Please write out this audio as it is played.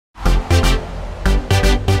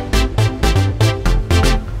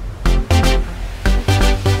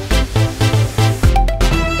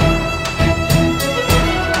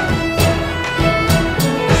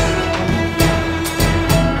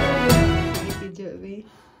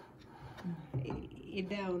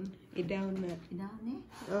I-down. I-down na. I-down eh?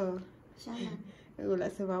 Oh. Siya lang. Wala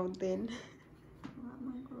sa mountain. Wala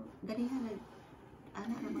man ko. Ganihan na.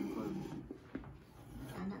 Anak naman ko.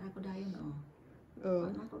 Anak ako dayon oh. Oh.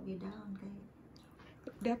 Anak ko gi-down kay.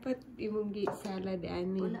 Dapat imong gi-salad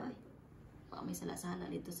ani. Wala ay. Baka may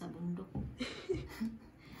sala-sala dito sa bundok.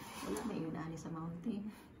 Wala may yun ani sa mountain.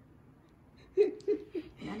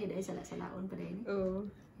 Nani dahil sala-salaon pa dahil. Oh.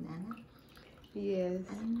 Nana? Yes.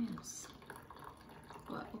 Ano news?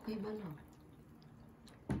 Okay balo.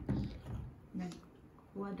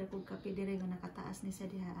 Nagkuha da kong kape dire nga nakataas ni sa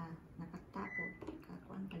diha. Nakatapo.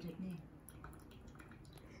 Kakuan pa dyan eh.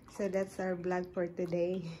 So that's our vlog for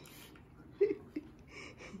today.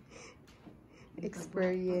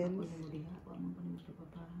 Experience.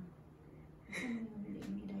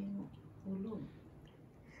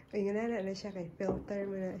 Ayun na siya kay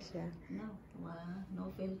filter mo na siya.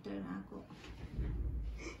 No filter na ako.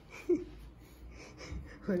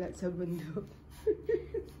 Wala sa bundok.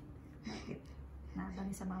 Bakit?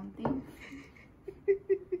 Nakakami sa mountain?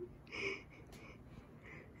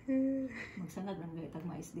 Magsanag lang gaya tag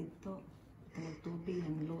mais dito. Talag tubig,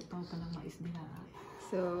 nangilutaw ka ng mais diha.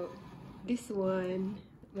 So, this one,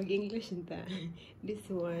 mag-English nita. This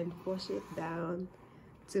one, push it down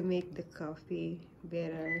to make the coffee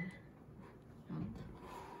better.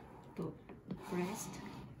 To press?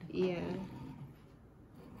 Yeah.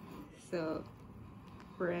 So,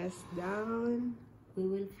 press down. We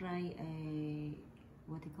will fry a,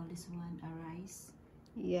 what do you call this one? A rice.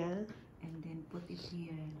 Yeah. And then put it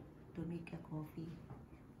here to make a coffee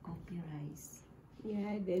rice.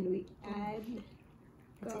 Yeah, then we add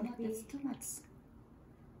That's coffee. enough, that's too much.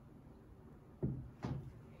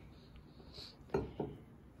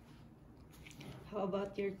 How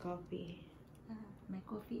about your coffee? My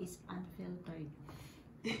coffee is unfiltered.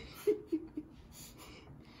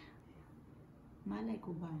 Malay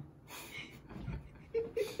ko ba?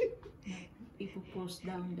 Ipo-post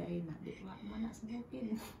down dahil na. Di ba? Manas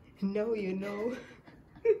bukid. No, you know.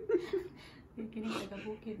 Kini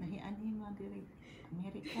taga-bukid. Nahianhin mo diri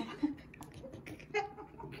Amerika.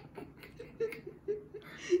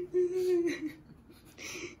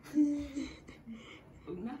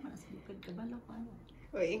 Huwag na, manas bukid. Kabalo ko ano.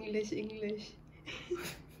 Oh, English.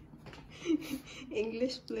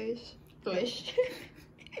 English, please. Please.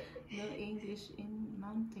 No English in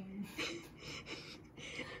mountain.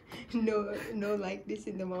 No like this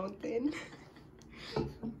in the mountain.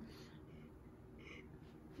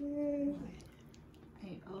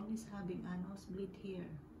 I always having a nosebleed here.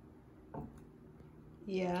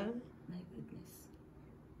 Yeah. My goodness.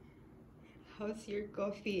 How's your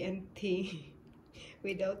coffee and tea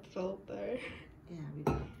without filter? Yeah,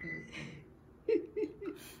 without filter.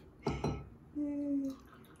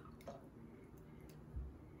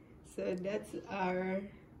 So that's our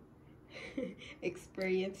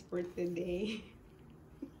experience for today.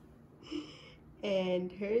 And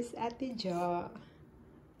here's Ate Jo.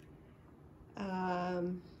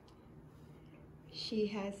 She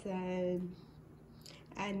has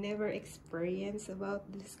I never experienced about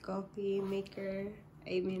this coffee maker.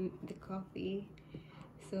 I mean the coffee.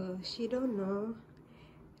 So she don't know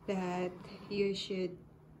that you should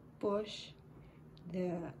push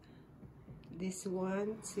this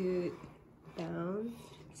one to down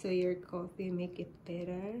so your coffee make it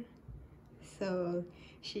better. So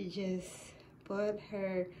she just put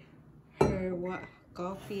her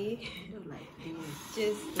coffee Like this.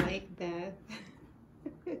 just like that.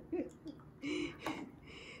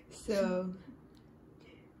 So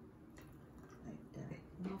Like that.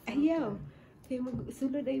 No filter. ayaw kay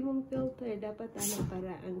sulod ay mong filter dapat ano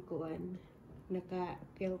para ang kuan naka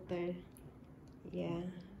filter. Yeah.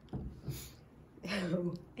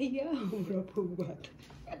 Ayaw, rapubat.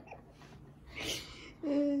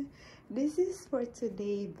 This is for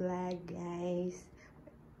today vlog, guys.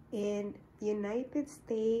 In United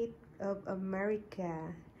States of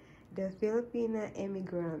America, the Filipina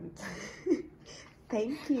immigrant.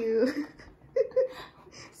 Thank you.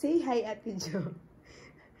 Say hi, Ate Jo.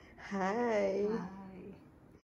 Hi. Hi.